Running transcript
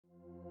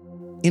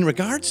In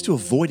regards to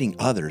avoiding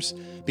others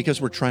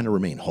because we're trying to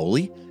remain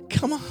holy,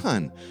 come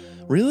on,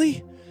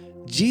 really?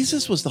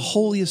 Jesus was the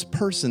holiest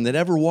person that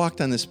ever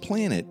walked on this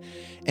planet,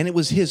 and it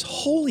was his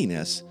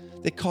holiness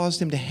that caused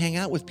him to hang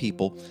out with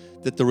people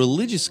that the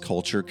religious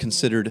culture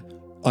considered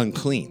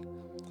unclean.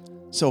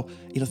 So,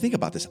 think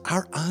about this.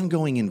 Our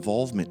ongoing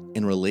involvement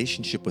in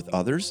relationship with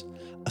others,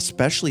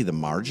 especially the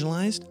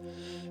marginalized,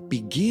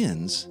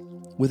 begins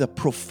with a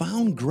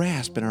profound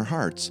grasp in our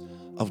hearts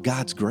of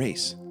God's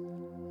grace.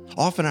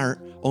 Often our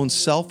own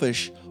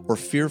selfish or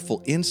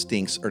fearful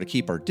instincts are to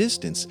keep our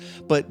distance,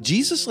 but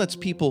Jesus lets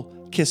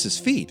people kiss his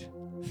feet.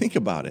 Think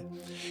about it.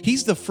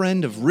 He's the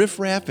friend of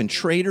riffraff and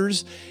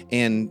traitors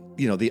and,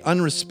 the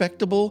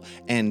unrespectable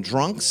and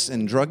drunks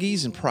and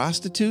druggies and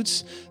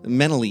prostitutes,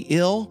 mentally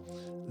ill,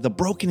 the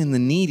broken and the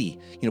needy,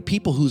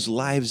 people whose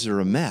lives are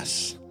a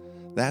mess.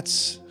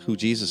 That's who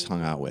Jesus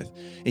hung out with.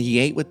 And he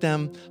ate with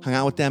them, hung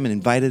out with them, and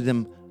invited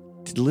them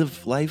to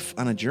live life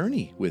on a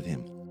journey with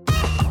him.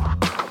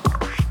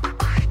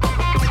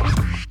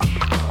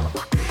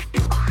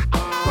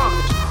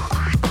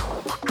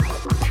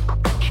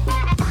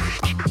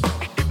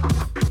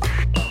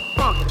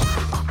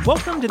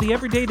 Welcome to the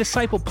Everyday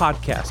Disciple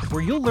Podcast,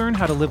 where you'll learn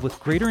how to live with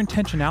greater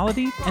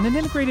intentionality and an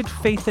integrated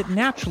faith that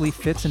naturally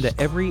fits into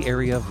every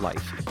area of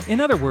life. In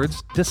other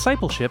words,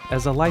 discipleship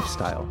as a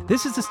lifestyle.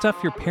 This is the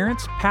stuff your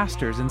parents,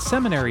 pastors, and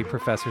seminary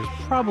professors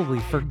probably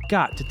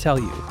forgot to tell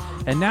you.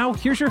 And now,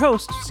 here's your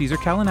host, Caesar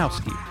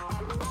Kalinowski.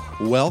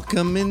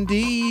 Welcome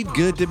indeed.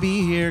 Good to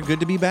be here. Good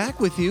to be back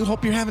with you.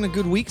 Hope you're having a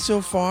good week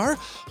so far.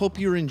 Hope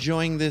you're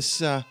enjoying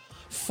this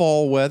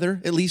fall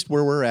weather, at least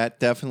where we're at.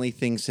 Definitely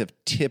things have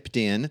tipped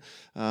in.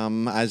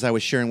 As I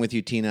was sharing with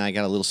you, Tina, I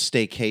got a little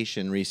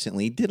staycation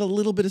recently. Did a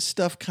little bit of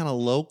stuff kind of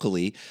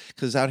locally,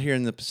 because out here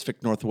in the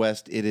Pacific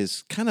Northwest, it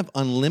is kind of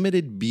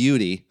unlimited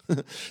beauty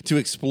to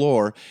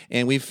explore.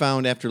 And we've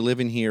found after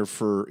living here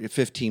for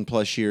 15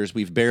 plus years,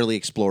 we've barely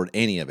explored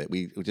any of it.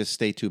 We just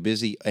stay too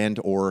busy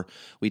or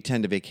we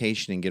tend to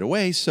vacation and get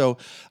away. So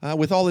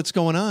with all that's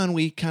going on,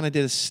 we kind of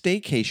did a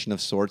staycation of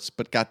sorts,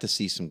 but got to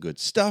see some good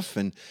stuff.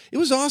 And it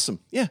was awesome.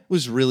 Yeah, it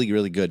was really,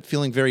 really good.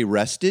 Feeling very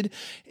rested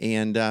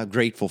and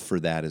grateful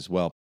for that as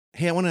well.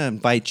 Hey, I want to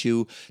invite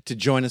you to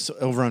join us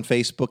over on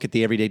Facebook at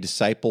the Everyday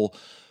Disciple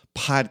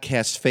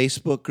Podcast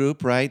Facebook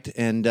group, right?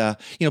 And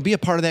be a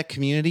part of that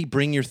community.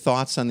 Bring your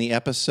thoughts on the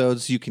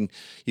episodes. You can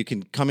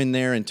come in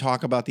there and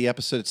talk about the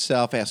episode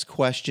itself, ask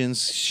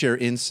questions, share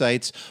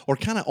insights, or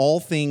kind of all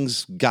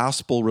things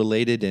gospel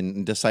related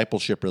and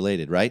discipleship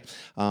related, right?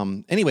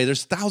 Anyway,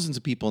 there's thousands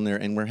of people in there,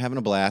 and we're having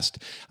a blast.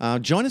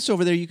 Join us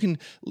over there. You can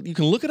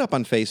look it up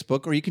on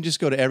Facebook, or you can just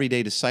go to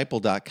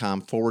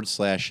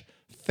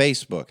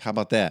everydaydisciple.com/Facebook. How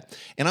about that?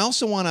 And I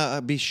also want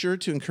to be sure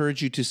to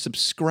encourage you to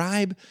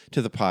subscribe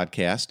to the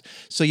podcast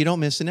so you don't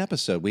miss an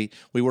episode. We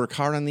work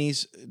hard on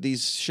these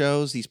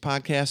shows, these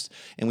podcasts,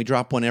 and we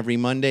drop one every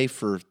Monday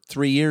for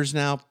 3 years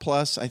now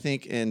plus, I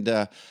think. And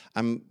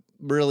I'm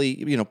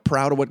really,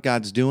 proud of what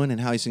God's doing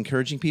and how he's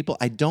encouraging people.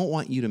 I don't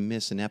want you to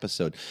miss an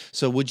episode.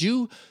 So would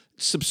you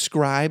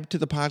subscribe to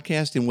the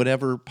podcast in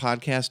whatever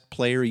podcast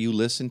player you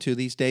listen to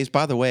these days?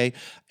 By the way,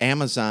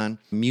 Amazon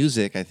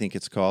Music, I think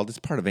it's called. It's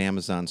part of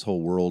Amazon's whole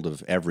world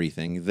of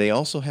everything. They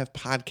also have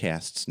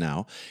podcasts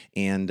now.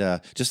 And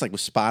just like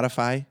with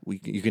Spotify,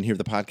 you can hear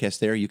the podcast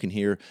there. You can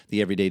hear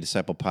the Everyday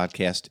Disciple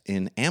podcast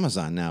in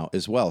Amazon now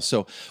as well.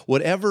 So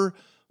whatever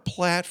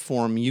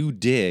platform you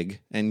dig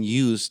and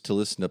use to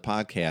listen to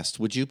podcasts,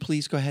 would you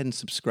please go ahead and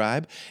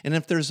subscribe? And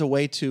if there's a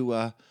way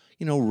to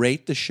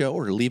rate the show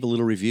or leave a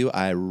little review,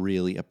 I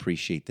really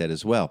appreciate that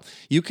as well.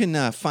 You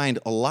can find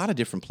a lot of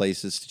different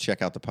places to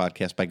check out the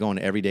podcast by going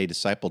to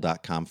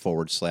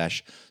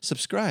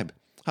everydaydisciple.com/subscribe.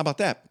 How about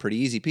that? Pretty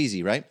easy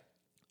peasy, right?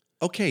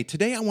 Okay,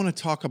 today I want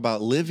to talk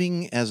about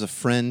living as a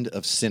friend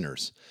of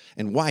sinners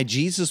and why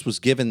Jesus was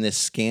given this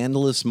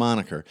scandalous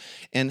moniker,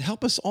 and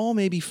help us all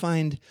maybe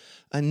find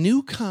a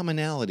new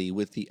commonality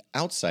with the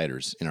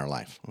outsiders in our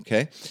life,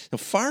 okay? Now,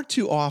 far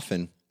too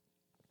often,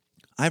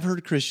 I've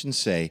heard Christians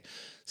say,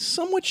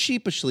 somewhat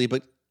sheepishly,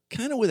 but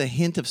kind of with a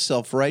hint of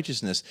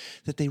self-righteousness,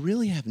 that they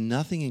really have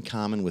nothing in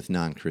common with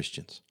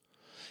non-Christians.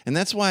 And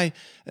that's why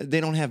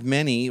they don't have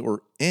many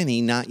or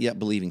any not yet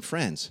believing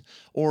friends.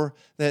 Or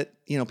that,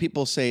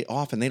 people say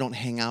often they don't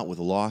hang out with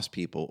lost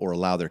people or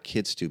allow their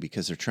kids to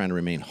because they're trying to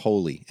remain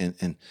holy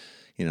and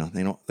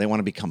they want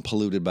to become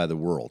polluted by the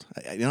world.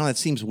 That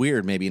seems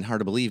weird maybe and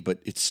hard to believe, but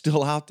it's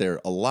still out there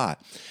a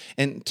lot.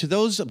 And to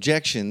those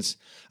objections,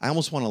 I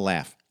almost want to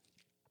laugh.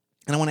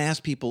 And I want to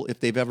ask people if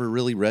they've ever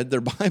really read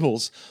their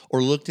Bibles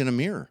or looked in a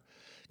mirror.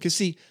 Because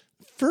see,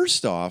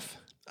 first off,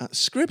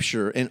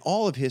 Scripture and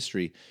all of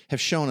history have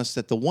shown us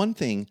that the one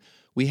thing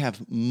we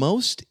have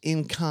most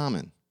in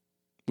common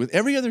with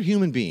every other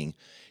human being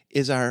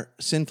is our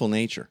sinful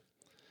nature.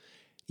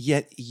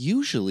 Yet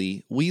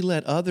usually we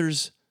let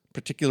others'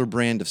 particular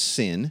brand of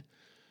sin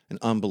and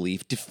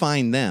unbelief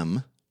define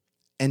them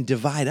and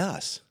divide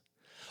us,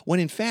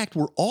 when in fact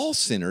we're all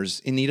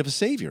sinners in need of a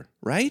Savior,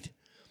 right?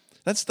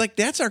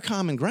 That's our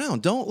common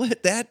ground. Don't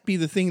let that be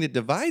the thing that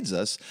divides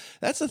us.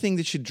 That's the thing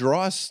that should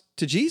draw us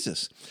to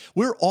Jesus.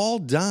 We're all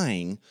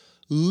dying,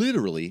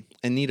 literally,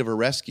 in need of a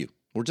rescue.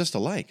 We're just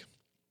alike.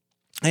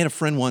 I had a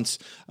friend once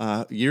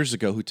years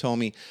ago who told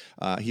me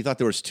he thought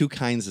there was two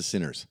kinds of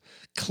sinners: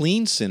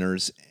 clean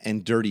sinners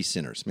and dirty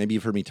sinners. Maybe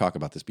you've heard me talk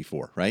about this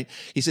before, right?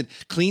 He said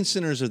clean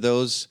sinners are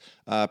those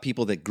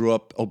people that grew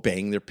up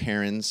obeying their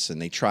parents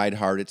and they tried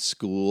hard at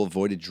school,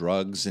 avoided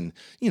drugs, and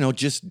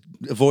just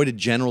avoided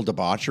general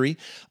debauchery.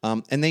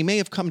 And they may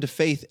have come to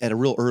faith at a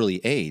real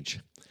early age.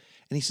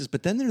 And he says,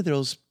 but then there are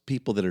those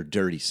people that are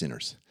dirty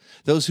sinners.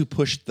 Those who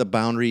pushed the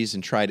boundaries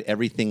and tried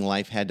everything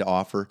life had to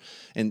offer.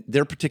 And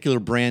their particular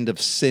brand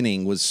of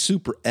sinning was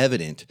super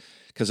evident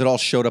because it all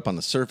showed up on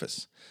the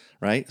surface,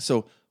 right?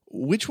 So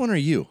which one are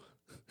you?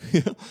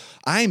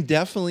 I'm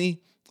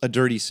definitely a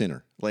dirty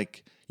sinner.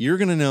 Like, you're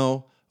going to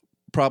know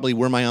probably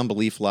where my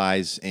unbelief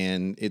lies,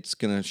 and it's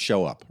going to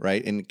show up,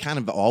 right? And kind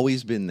of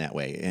always been that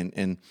way.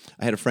 And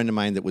I had a friend of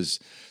mine that was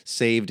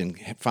saved and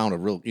found a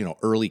real,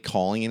 early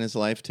calling in his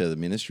life to the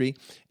ministry,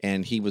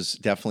 and he was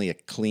definitely a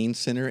clean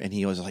sinner, and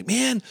he was like,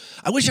 man,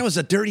 I wish I was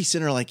a dirty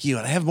sinner like you,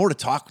 and I have more to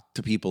talk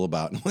to people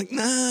about. And I'm like,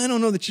 nah, I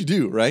don't know that you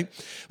do, right?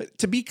 But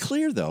to be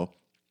clear, though,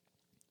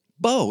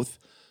 both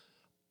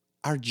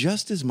are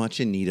just as much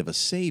in need of a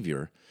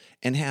savior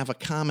and have a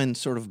common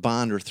sort of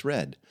bond or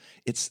thread.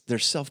 It's their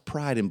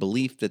self-pride and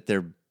belief that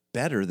they're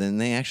better than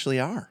they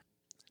actually are.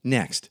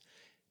 Next,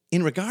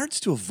 in regards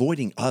to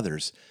avoiding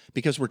others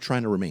because we're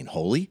trying to remain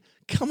holy,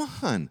 come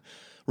on,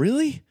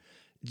 really?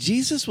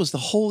 Jesus was the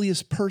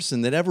holiest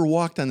person that ever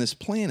walked on this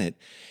planet,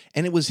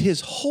 and it was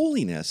his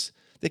holiness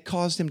that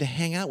caused him to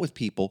hang out with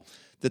people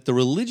that the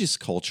religious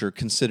culture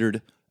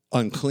considered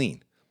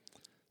unclean.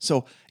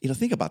 So,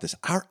 think about this.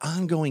 Our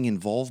ongoing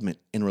involvement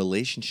in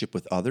relationship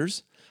with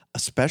others,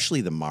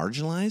 especially the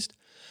marginalized,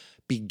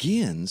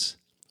 begins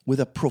with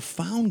a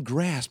profound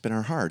grasp in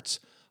our hearts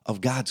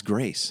of God's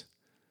grace.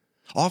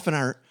 Often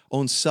our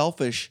own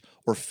selfish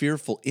or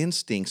fearful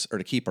instincts are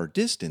to keep our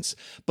distance,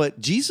 but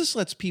Jesus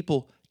lets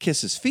people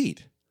kiss his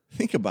feet.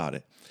 Think about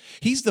it.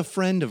 He's the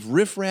friend of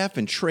riffraff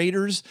and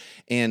traitors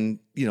and,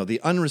 the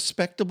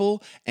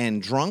unrespectable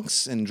and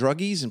drunks and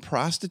druggies and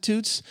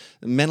prostitutes,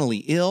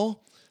 mentally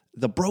ill,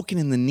 the broken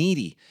and the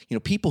needy,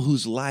 people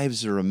whose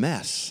lives are a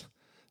mess.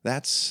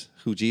 That's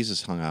who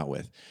Jesus hung out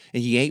with.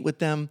 And he ate with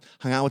them,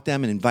 hung out with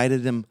them, and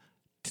invited them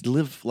to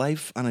live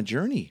life on a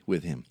journey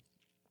with him.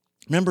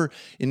 Remember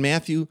in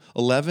Matthew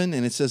 11,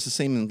 and it says the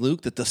same in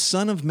Luke, that the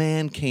Son of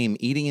Man came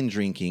eating and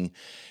drinking,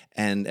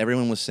 and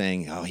everyone was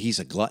saying, oh, he's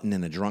a glutton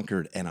and a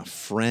drunkard and a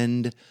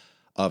friend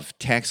of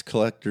tax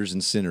collectors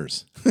and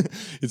sinners.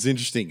 It's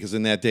interesting because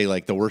in that day,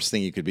 the worst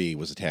thing you could be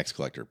was a tax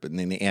collector, but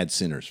then they add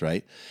sinners,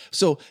 right?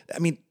 So,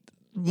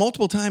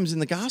 multiple times in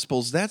the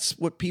Gospels, that's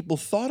what people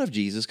thought of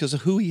Jesus because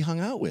of who he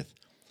hung out with.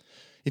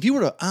 If you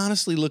were to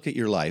honestly look at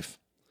your life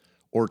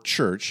or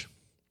church,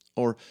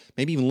 or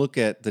maybe even look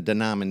at the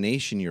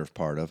denomination you're a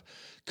part of,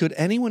 could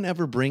anyone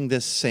ever bring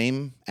this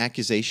same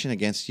accusation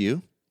against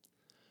you?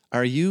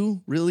 Are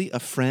you really a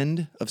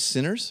friend of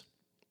sinners?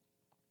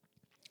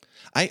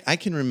 I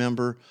can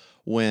remember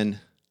when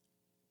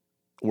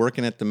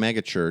working at the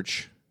mega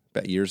church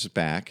years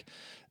back,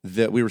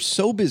 that we were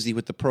so busy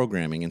with the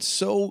programming and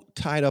so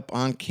tied up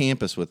on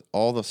campus with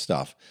all the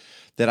stuff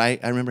that I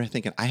remember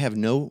thinking, I have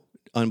no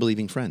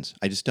unbelieving friends.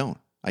 I just don't.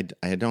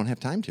 I don't have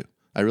time to.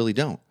 I really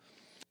don't.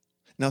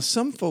 Now,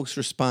 some folks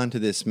respond to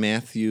this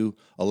Matthew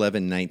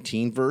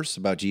 11:19 verse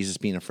about Jesus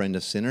being a friend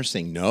of sinners,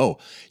 saying, no,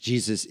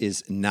 Jesus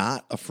is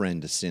not a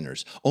friend of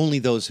sinners, only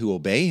those who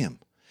obey him.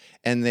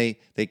 And they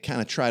kind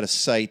of try to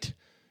cite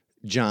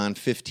John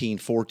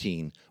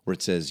 15:14, where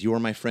it says, you are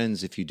my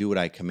friends if you do what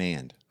I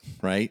command,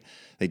 right?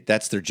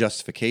 That's their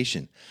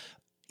justification.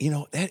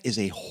 That is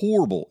a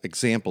horrible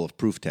example of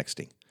proof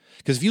texting.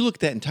 Because if you look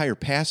at that entire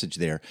passage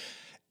there,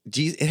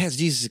 it has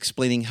Jesus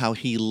explaining how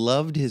he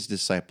loved his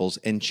disciples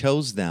and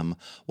chose them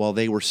while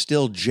they were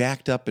still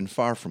jacked up and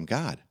far from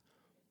God.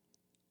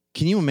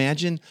 Can you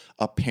imagine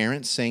a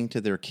parent saying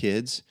to their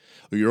kids,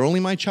 you're only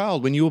my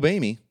child when you obey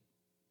me.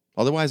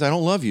 Otherwise, I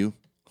don't love you.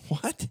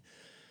 What?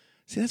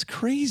 See, that's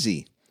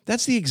crazy.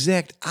 That's the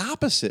exact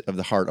opposite of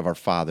the heart of our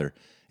Father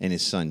and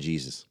his Son,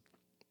 Jesus.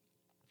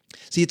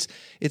 See,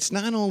 it's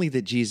not only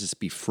that Jesus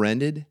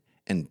befriended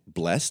and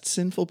blessed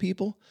sinful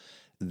people,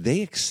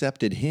 they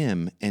accepted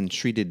him and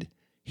treated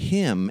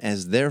him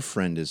as their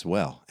friend as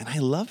well. And I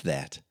love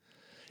that.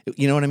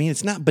 You know what I mean?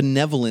 It's not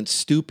benevolent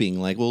stooping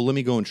like, well, let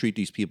me go and treat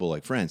these people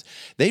like friends.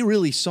 They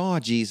really saw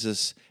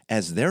Jesus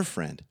as their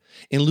friend.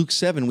 In Luke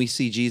 7, we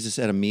see Jesus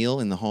at a meal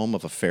in the home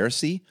of a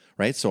Pharisee,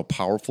 right? So a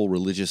powerful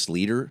religious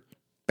leader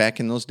back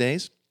in those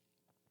days.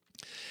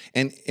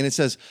 And it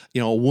says,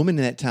 a woman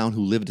in that town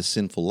who lived a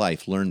sinful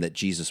life learned that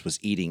Jesus was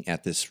eating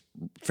at this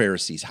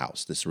Pharisee's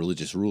house, this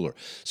religious ruler.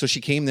 So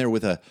she came there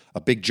with a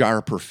big jar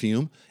of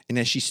perfume, and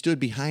as she stood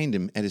behind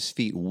him at his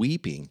feet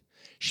weeping,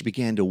 she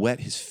began to wet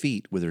his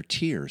feet with her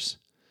tears.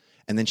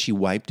 And then she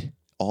wiped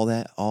all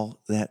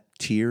that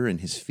tear in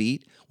his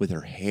feet with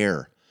her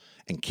hair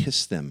and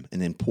kissed them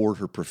and then poured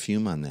her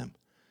perfume on them.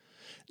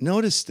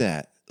 Notice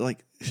that,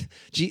 like,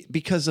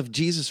 because of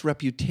Jesus'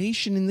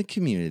 reputation in the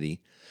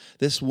community,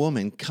 this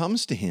woman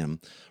comes to him,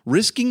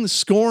 risking the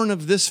scorn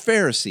of this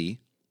Pharisee,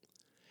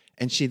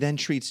 and she then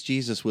treats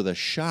Jesus with a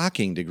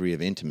shocking degree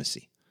of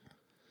intimacy.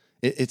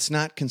 It's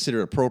not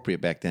considered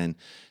appropriate back then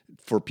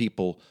for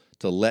people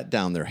to let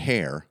down their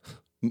hair,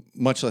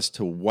 much less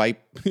to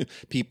wipe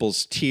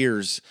people's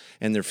tears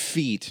and their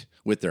feet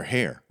with their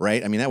hair,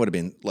 right? I mean, that would have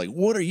been like,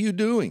 what are you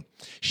doing?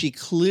 She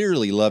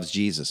clearly loves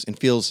Jesus and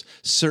feels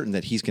certain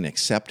that he's going to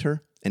accept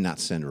her and not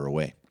send her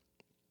away.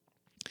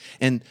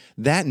 And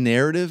that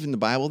narrative in the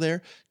Bible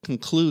there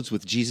concludes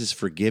with Jesus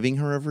forgiving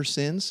her of her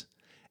sins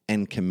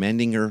and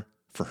commending her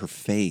for her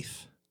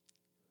faith.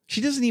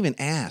 She doesn't even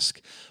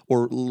ask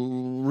or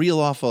reel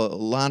off a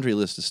laundry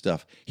list of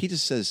stuff. He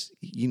just says,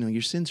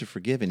 your sins are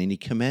forgiven, and he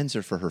commends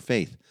her for her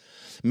faith.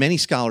 Many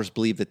scholars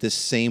believe that this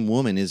same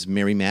woman is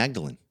Mary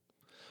Magdalene,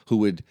 who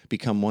would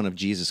become one of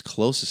Jesus'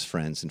 closest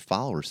friends and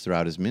followers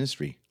throughout his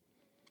ministry.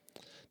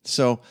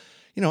 So,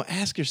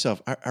 ask yourself,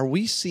 are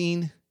we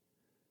seen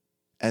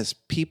as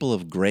people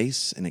of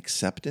grace and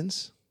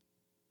acceptance?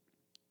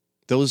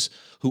 Those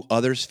who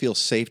others feel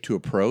safe to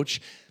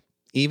approach,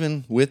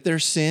 even with their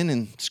sin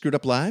and screwed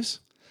up lives?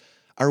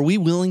 Are we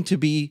willing to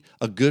be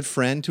a good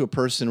friend to a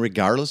person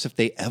regardless if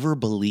they ever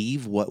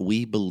believe what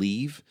we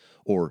believe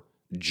or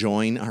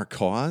join our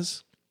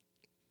cause?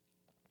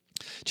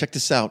 Check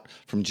this out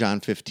from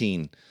John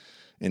 15,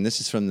 and this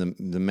is from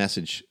the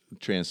Message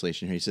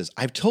translation here. He says,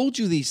 I've told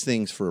you these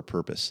things for a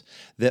purpose,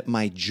 that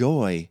my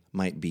joy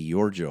might be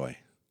your joy,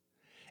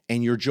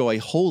 and your joy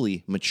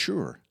wholly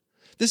mature.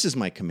 This is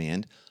my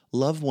command,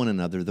 love one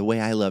another the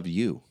way I love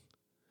you.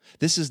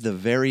 This is the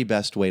very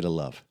best way to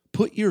love.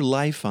 Put your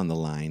life on the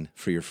line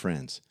for your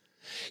friends.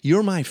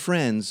 You're my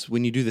friends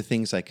when you do the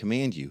things I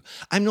command you.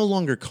 I'm no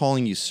longer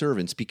calling you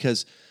servants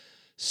because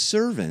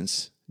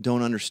servants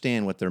don't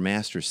understand what their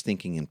master's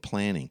thinking and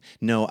planning.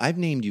 No, I've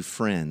named you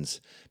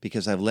friends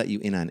because I've let you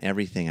in on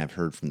everything I've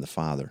heard from the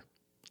Father.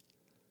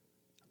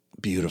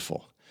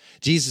 Beautiful.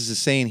 Jesus is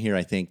saying here,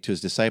 I think, to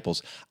his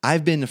disciples,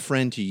 I've been a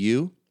friend to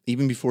you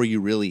even before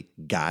you really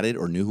got it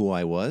or knew who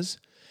I was.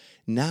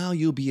 Now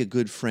you'll be a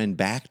good friend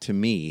back to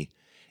me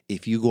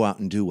if you go out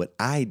and do what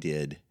I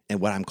did and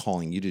what I'm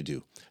calling you to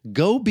do.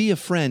 Go be a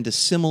friend to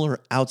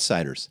similar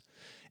outsiders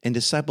and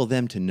disciple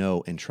them to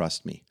know and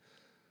trust me.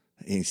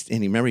 And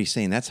remember, he's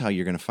saying that's how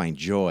you're going to find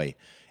joy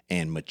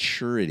and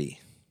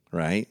maturity,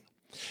 right?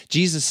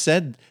 Jesus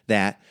said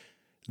that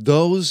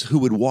those who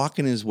would walk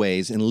in his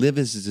ways and live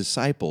as his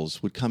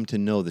disciples would come to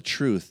know the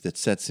truth that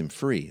sets him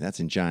free. That's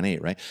in John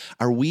 8, right?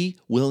 Are we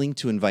willing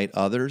to invite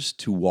others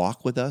to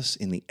walk with us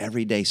in the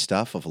everyday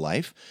stuff of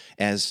life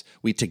as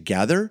we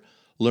together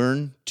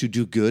learn to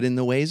do good in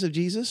the ways of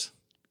Jesus?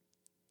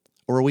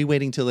 Or are we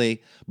waiting till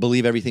they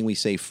believe everything we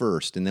say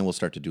first and then we'll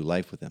start to do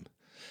life with them?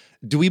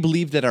 Do we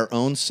believe that our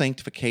own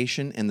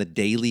sanctification and the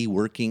daily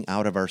working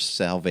out of our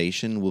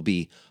salvation will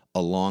be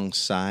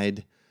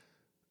alongside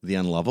the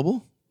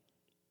unlovable?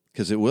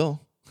 Because it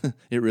will.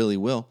 It really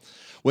will.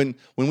 When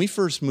we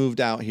first moved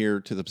out here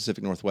to the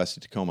Pacific Northwest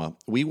of Tacoma,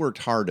 we worked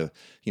hard to,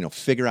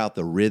 figure out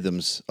the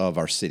rhythms of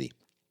our city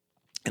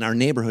and our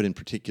neighborhood in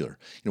particular.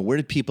 Where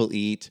did people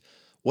eat?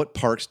 What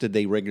parks did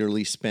they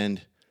regularly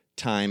spend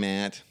time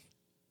at?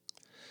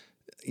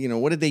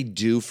 What did they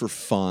do for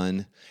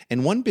fun?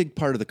 And one big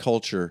part of the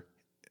culture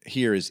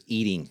here is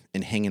eating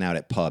and hanging out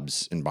at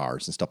pubs and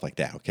bars and stuff like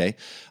that, okay?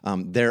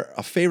 They're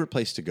a favorite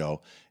place to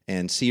go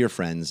and see your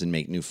friends and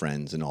make new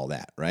friends and all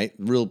that, right?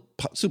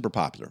 Super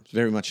popular. It's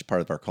very much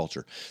part of our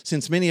culture.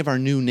 Since many of our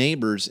new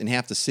neighbors in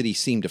half the city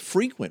seem to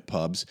frequent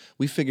pubs,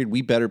 we figured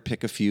we better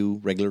pick a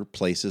few regular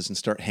places and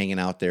start hanging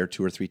out there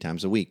 2 or 3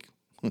 times a week,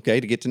 okay,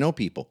 to get to know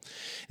people.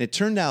 And it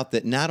turned out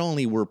that not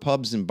only were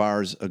pubs and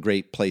bars a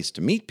great place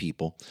to meet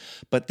people,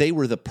 but they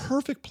were the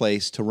perfect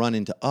place to run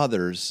into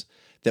others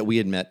that we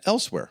had met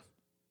elsewhere.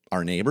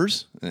 Our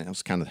neighbors, and that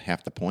was kind of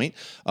half the point,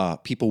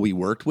 people we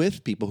worked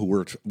with, people who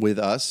worked with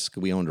us,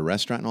 we owned a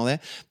restaurant and all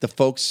that, the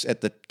folks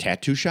at the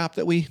tattoo shop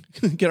that we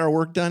get our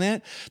work done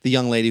at, the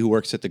young lady who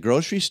works at the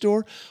grocery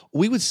store.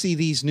 We would see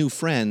these new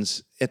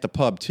friends at the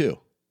pub too.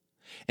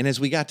 And as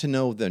we got to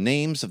know the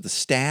names of the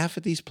staff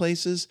at these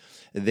places,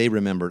 they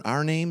remembered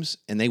our names,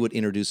 and they would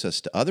introduce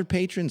us to other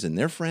patrons and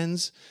their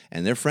friends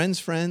and their friends'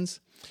 friends.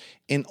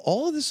 And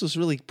all of this was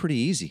really pretty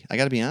easy. I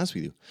got to be honest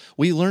with you.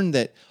 We learned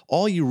that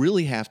all you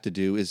really have to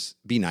do is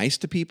be nice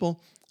to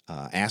people,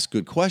 ask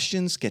good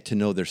questions, get to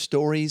know their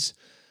stories,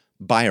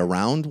 buy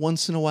around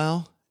once in a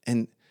while,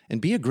 and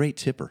be a great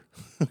tipper,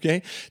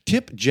 okay?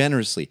 Tip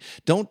generously.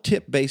 Don't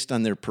tip based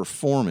on their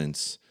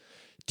performance.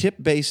 Tip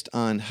based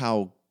on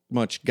how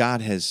much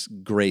God has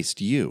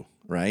graced you,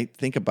 right?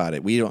 Think about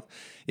it.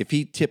 If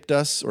he tipped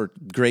us or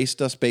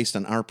graced us based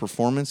on our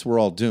performance, we're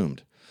all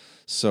doomed.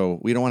 So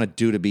we don't want to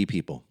do to be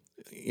people.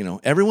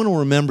 Everyone will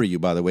remember you,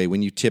 by the way,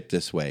 when you tip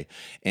this way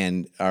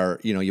and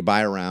you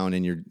buy around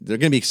and they're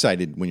going to be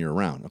excited when you're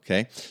around,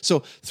 okay? So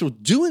through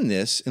doing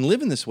this and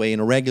living this way in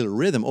a regular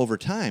rhythm over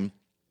time,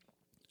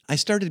 I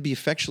started to be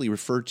affectionately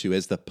referred to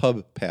as the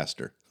pub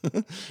pastor,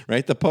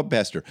 right? The pub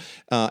pastor.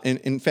 And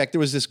in fact, there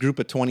was this group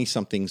of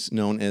 20-somethings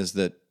known as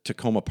the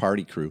Tacoma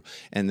Party Crew,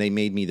 and they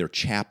made me their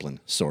chaplain,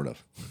 sort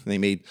of. They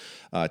made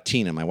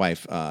Tina, my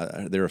wife,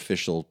 their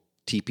official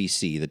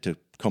TPC, the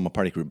Tacoma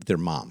Party Crew, their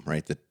mom,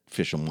 right? The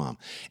official mom.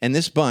 And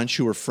this bunch,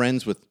 who were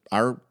friends with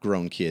our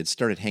grown kids,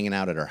 started hanging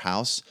out at our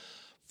house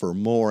for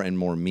more and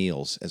more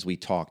meals as we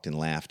talked and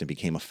laughed and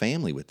became a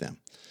family with them.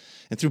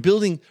 And through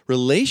building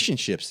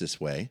relationships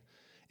this way,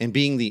 and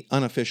being the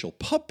unofficial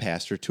pub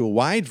pastor to a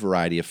wide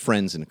variety of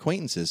friends and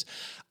acquaintances,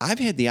 I've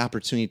had the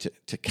opportunity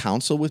to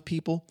counsel with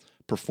people,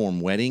 perform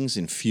weddings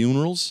and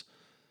funerals,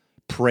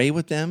 pray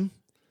with them,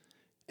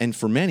 and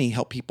for many,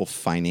 help people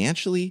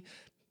financially.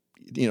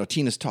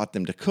 Tina's taught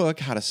them to cook,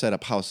 how to set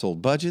up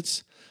household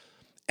budgets,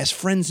 as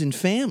friends and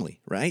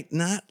family, right?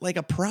 Not like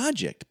a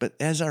project, but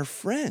as our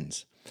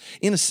friends.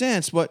 In a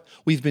sense, what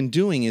we've been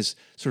doing is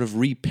sort of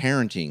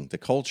reparenting the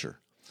culture.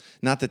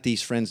 Not that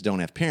these friends don't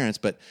have parents,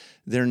 but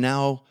they're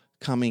now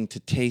coming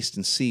to taste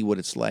and see what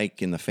it's like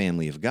in the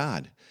family of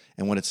God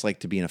and what it's like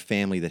to be in a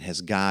family that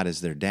has God as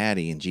their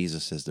daddy and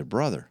Jesus as their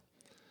brother.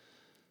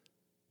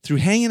 Through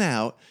hanging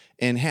out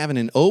and having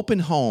an open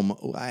home,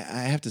 I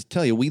have to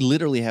tell you, we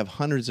literally have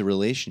hundreds of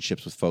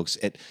relationships with folks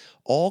at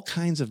all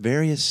kinds of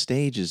various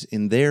stages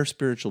in their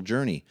spiritual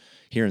journey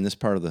here in this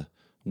part of the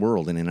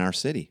world and in our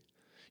city.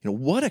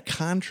 What a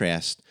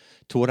contrast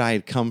to what I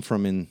had come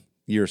from in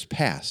years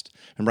past.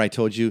 Remember I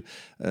told you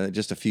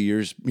just a few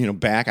years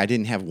back, I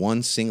didn't have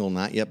one single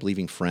not yet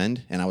believing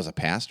friend, and I was a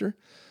pastor?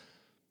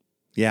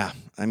 Yeah,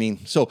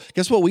 so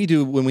guess what we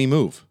do when we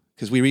move?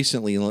 Because we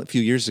recently, a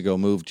few years ago,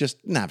 moved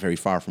just not very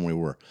far from where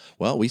we were.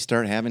 Well, we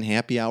start having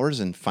happy hours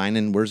and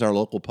finding where's our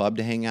local pub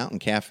to hang out and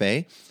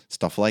cafe,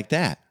 stuff like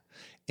that.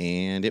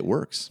 And it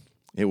works.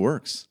 It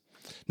works.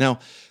 Now,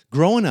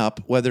 growing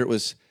up, whether it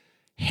was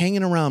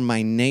hanging around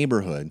my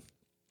neighborhood,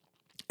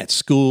 at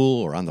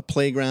school or on the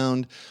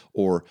playground,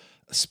 or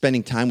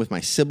spending time with my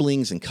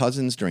siblings and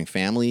cousins during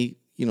family,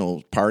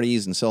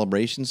 parties and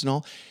celebrations and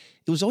all,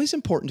 it was always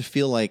important to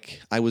feel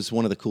like I was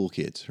one of the cool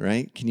kids,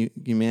 right? Can you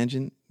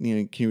imagine?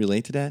 Can you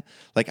relate to that?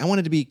 Like I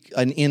wanted to be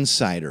an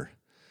insider.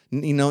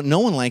 No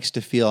one likes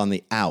to feel on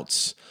the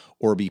outs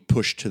or be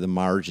pushed to the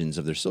margins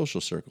of their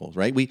social circles,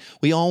 right?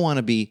 We all want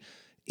to be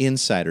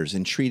insiders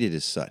and treated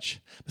as such.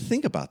 But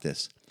think about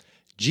this.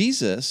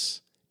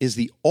 Jesus is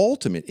the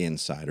ultimate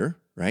insider,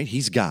 right?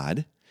 He's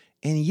God,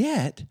 and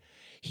yet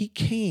he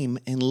came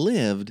and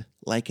lived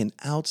like an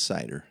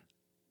outsider.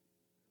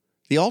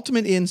 The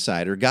ultimate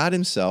insider, God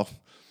himself,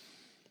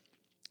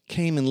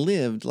 came and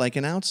lived like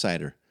an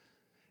outsider.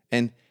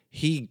 And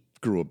he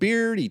grew a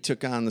beard, he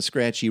took on the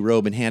scratchy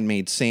robe and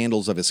handmade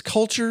sandals of his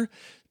culture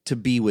to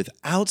be with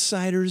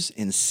outsiders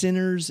and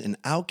sinners and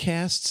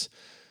outcasts,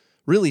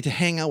 really to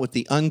hang out with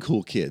the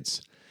uncool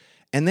kids.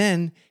 And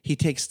then he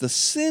takes the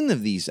sin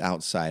of these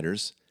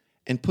outsiders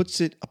and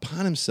puts it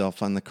upon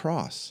himself on the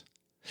cross.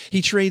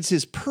 He trades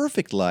his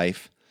perfect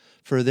life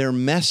for their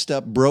messed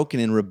up, broken,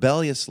 and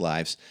rebellious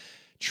lives,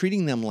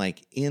 treating them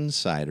like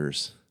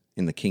insiders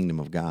in the kingdom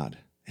of God.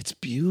 It's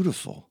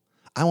beautiful.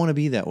 I want to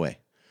be that way.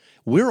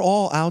 We're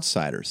all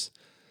outsiders.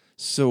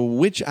 So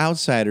which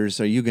outsiders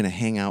are you going to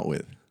hang out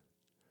with?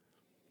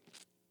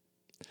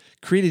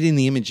 Created in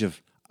the image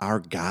of our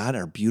God,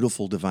 our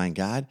beautiful divine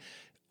God,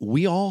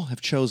 we all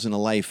have chosen a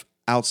life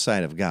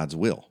outside of God's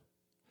will,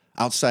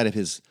 outside of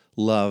his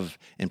love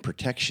and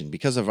protection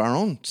because of our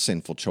own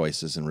sinful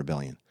choices and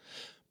rebellion.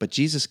 But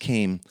Jesus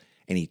came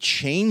and he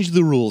changed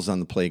the rules on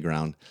the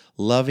playground,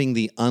 loving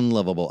the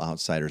unlovable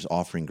outsiders,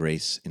 offering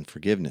grace and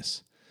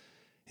forgiveness.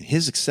 And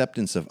his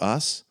acceptance of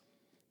us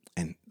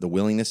and the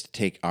willingness to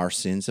take our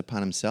sins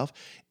upon himself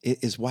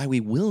is why we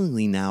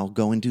willingly now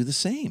go and do the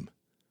same.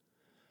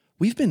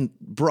 We've been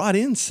brought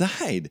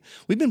inside.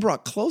 We've been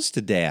brought close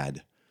to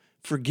Dad,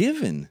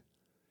 forgiven,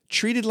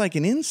 treated like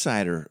an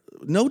insider,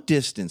 no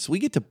distance. We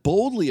get to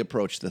boldly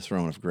approach the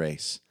throne of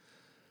grace.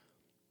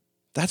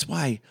 That's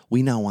why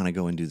we now want to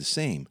go and do the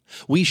same.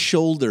 We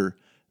shoulder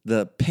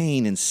the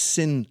pain and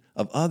sin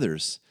of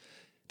others,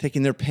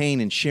 taking their pain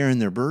and sharing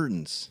their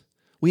burdens.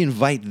 We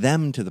invite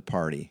them to the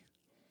party.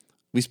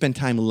 We spend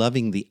time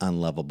loving the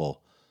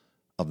unlovable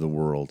of the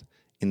world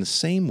in the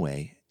same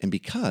way and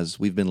because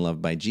we've been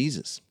loved by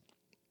Jesus.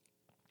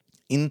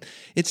 And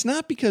it's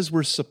not because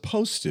we're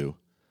supposed to,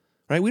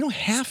 right? We don't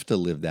have to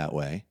live that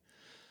way,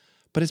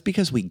 but it's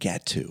because we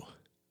get to.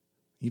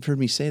 You've heard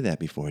me say that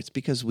before. It's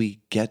because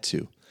we get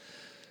to.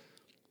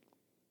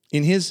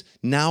 In his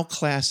now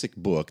classic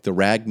book, The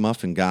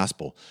Ragamuffin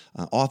Gospel,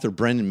 author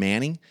Brendan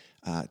Manning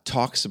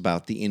talks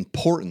about the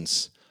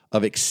importance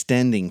of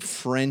extending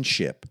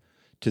friendship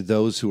to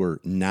those who are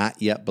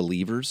not yet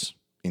believers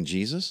in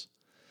Jesus.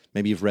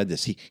 Maybe you've read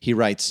this. He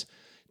writes,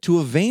 to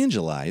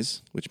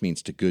evangelize, which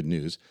means to good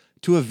news,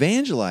 to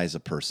evangelize a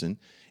person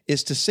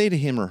is to say to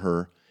him or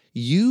her,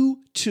 you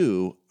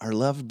too are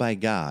loved by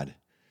God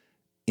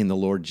in the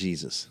Lord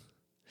Jesus.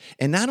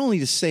 And not only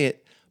to say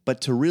it,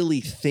 but to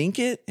really think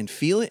it and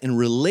feel it and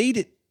relate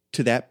it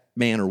to that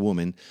man or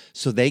woman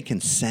so they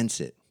can sense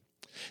it.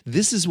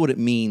 This is what it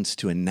means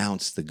to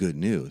announce the good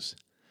news.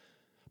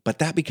 But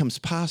that becomes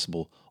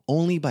possible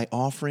only by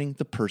offering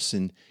the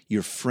person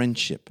your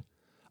friendship,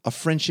 a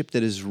friendship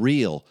that is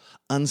real,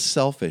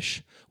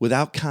 unselfish,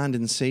 without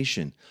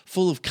condensation,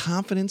 full of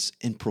confidence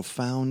and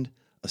profound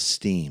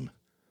esteem.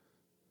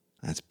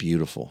 That's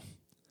beautiful.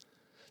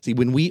 See,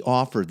 when we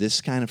offer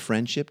this kind of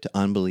friendship to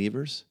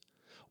unbelievers,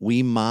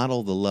 we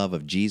model the love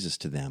of Jesus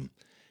to them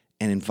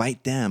and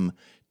invite them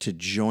to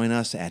join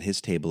us at his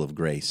table of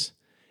grace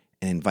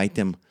and invite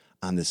them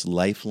on this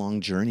lifelong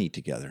journey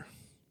together.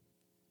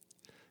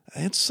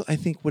 That's, I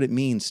think, what it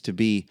means to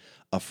be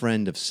a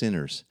friend of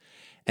sinners.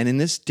 And in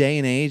this day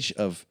and age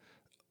of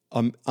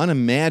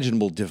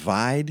unimaginable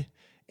divide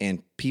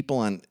and people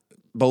on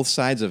both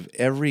sides of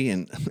every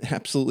and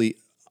absolutely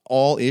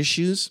all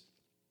issues,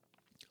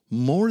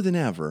 more than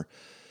ever,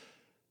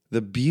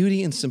 the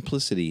beauty and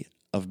simplicity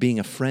of being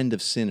a friend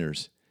of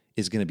sinners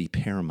is going to be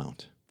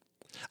paramount.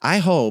 I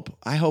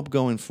hope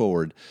going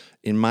forward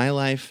in my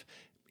life,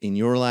 in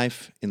your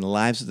life, in the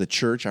lives of the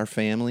church, our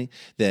family,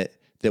 that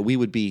we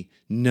would be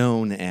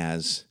known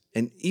as,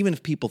 and even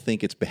if people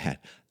think it's bad,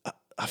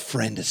 a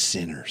friend of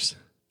sinners.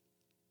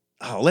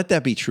 Oh, let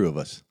that be true of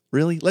us.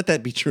 Really? Let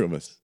that be true of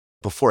us.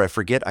 Before I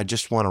forget, I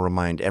just want to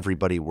remind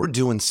everybody we're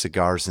doing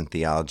Cigars and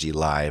Theology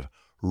live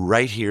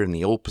right here in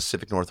the old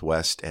Pacific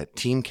Northwest at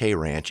Team K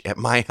Ranch at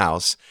my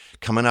house,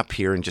 coming up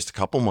here in just a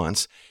couple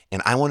months.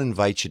 And I want to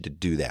invite you to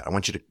do that. I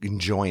want you to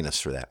join us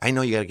for that. I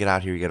know you got to get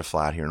out here, you got to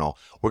fly out here and all.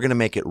 We're going to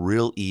make it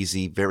real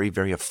easy, very,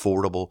 very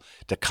affordable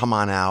to come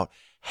on out,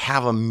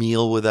 have a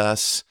meal with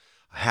us,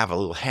 have a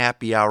little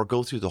happy hour,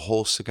 go through the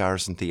whole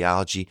Cigars and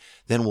Theology.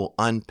 Then we'll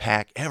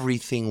unpack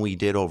everything we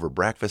did over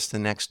breakfast the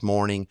next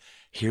morning.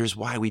 Here's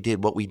why we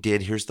did what we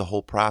did. Here's the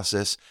whole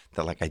process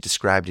that, like I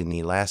described in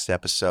the last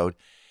episode.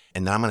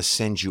 And then I'm going to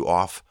send you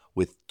off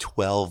with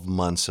 12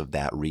 months of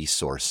that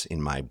resource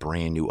in my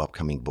brand new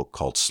upcoming book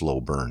called Slow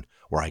Burn,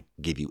 where I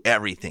give you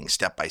everything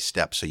step by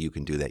step so you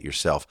can do that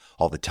yourself,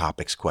 all the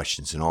topics,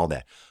 questions, and all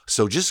that.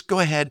 So just go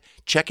ahead,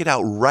 check it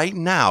out right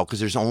now because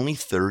there's only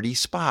 30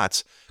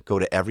 spots. Go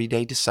to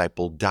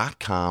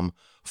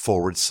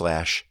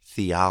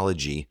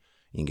everydayDisciple.com/theology.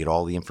 You can get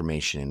all the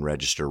information and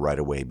register right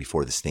away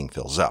before this thing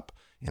fills up.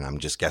 And I'm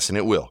just guessing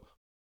it will.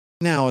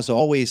 Now, as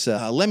always,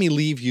 let me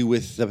leave you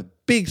with the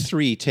big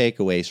 3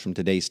 takeaways from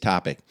today's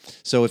topic.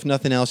 So if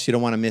nothing else, you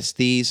don't want to miss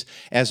these.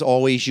 As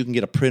always, you can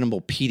get a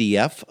printable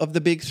PDF of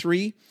the big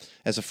 3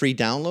 as a free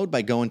download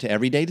by going to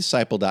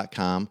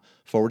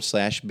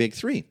everydaydisciple.com/big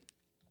 3.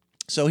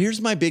 So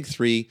here's my big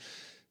 3.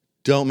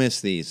 Don't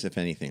miss these, if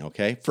anything,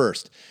 okay?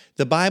 First,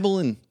 the Bible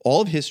and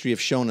all of history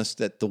have shown us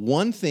that the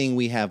one thing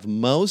we have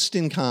most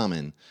in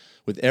common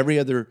with every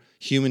other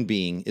human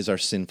being is our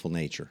sinful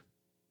nature.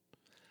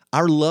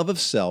 Our love of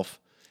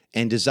self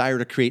and desire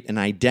to create an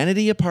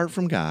identity apart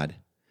from God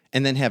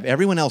and then have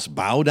everyone else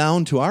bow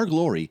down to our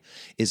glory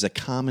is a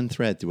common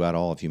thread throughout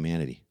all of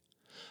humanity.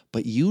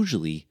 But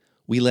usually,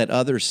 we let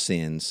other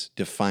sins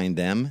define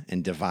them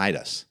and divide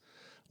us,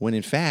 when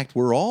in fact,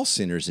 we're all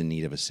sinners in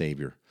need of a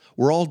Savior.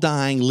 We're all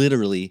dying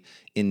literally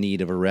in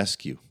need of a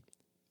rescue.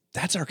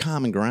 That's our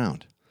common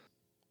ground.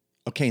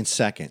 Okay, and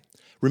second,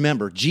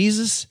 remember,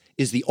 Jesus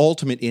is the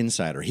ultimate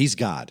insider. He's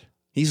God.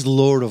 He's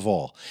Lord of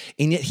all.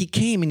 And yet he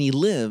came and he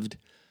lived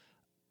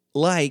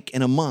like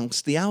and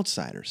amongst the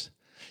outsiders.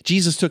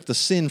 Jesus took the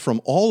sin from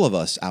all of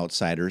us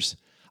outsiders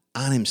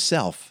on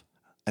himself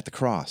at the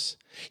cross.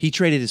 He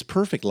traded his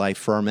perfect life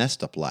for our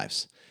messed up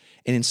lives.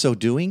 And in so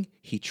doing,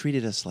 he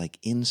treated us like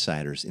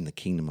insiders in the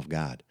kingdom of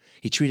God.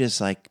 He treated us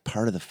like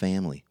part of the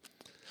family.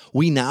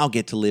 We now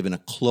get to live in a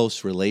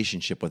close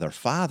relationship with our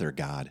Father,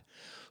 God,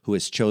 who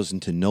has chosen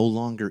to no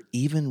longer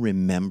even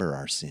remember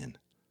our sin.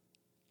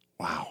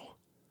 Wow.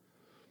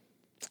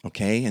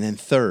 Okay, and then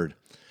third,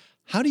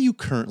 how do you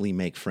currently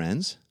make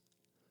friends?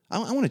 I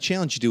want to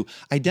challenge you to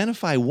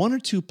identify 1 or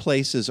 2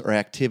 places or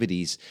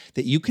activities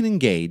that you can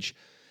engage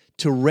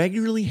to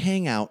regularly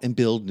hang out and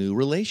build new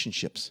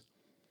relationships.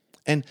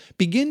 And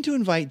begin to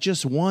invite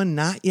just one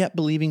not yet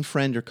believing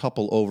friend or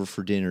couple over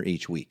for dinner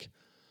each week.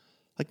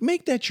 Like,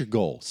 make that your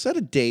goal. Set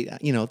a date.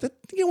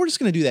 We're just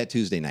going to do that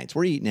Tuesday nights.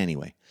 We're eating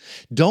anyway.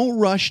 Don't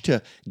rush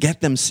to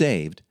get them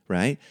saved,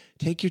 right?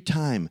 Take your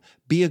time.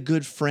 Be a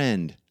good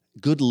friend.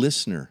 Good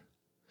listener.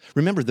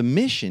 Remember, the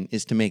mission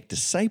is to make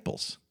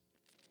disciples.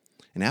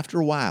 And after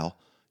a while,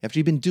 after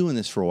you've been doing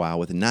this for a while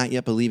with not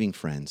yet believing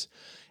friends,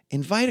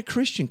 invite a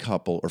Christian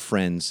couple or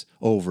friends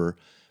over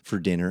for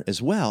dinner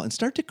as well and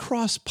start to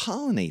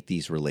cross-pollinate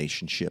these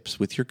relationships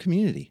with your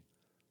community.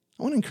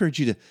 I want to encourage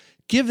you to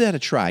give that a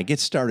try. Get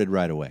started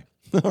right away.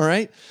 All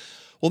right?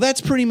 Well,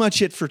 that's pretty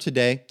much it for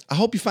today. I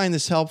hope you find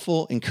this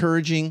helpful,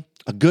 encouraging,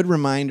 a good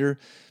reminder,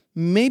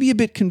 maybe a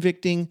bit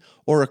convicting,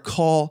 or a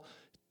call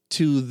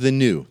to the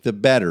new, the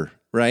better,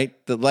 right?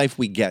 The life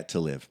we get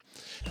to live.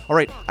 All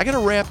right, I got to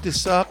wrap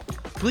this up.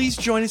 Please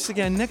join us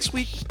again next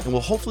week, and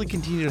we'll hopefully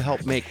continue to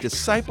help make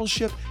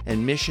discipleship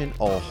and mission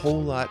a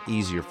whole lot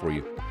easier for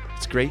you.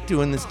 It's great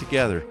doing this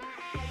together.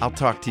 I'll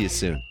talk to you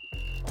soon.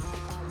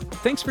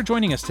 Thanks for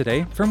joining us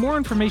today. For more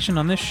information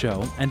on this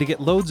show and to get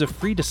loads of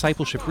free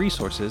discipleship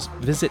resources,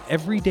 visit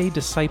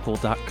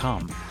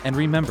everydaydisciple.com. And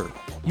remember,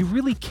 you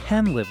really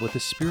can live with the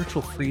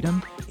spiritual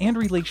freedom and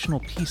relational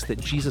peace that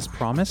Jesus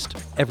promised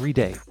every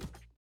day.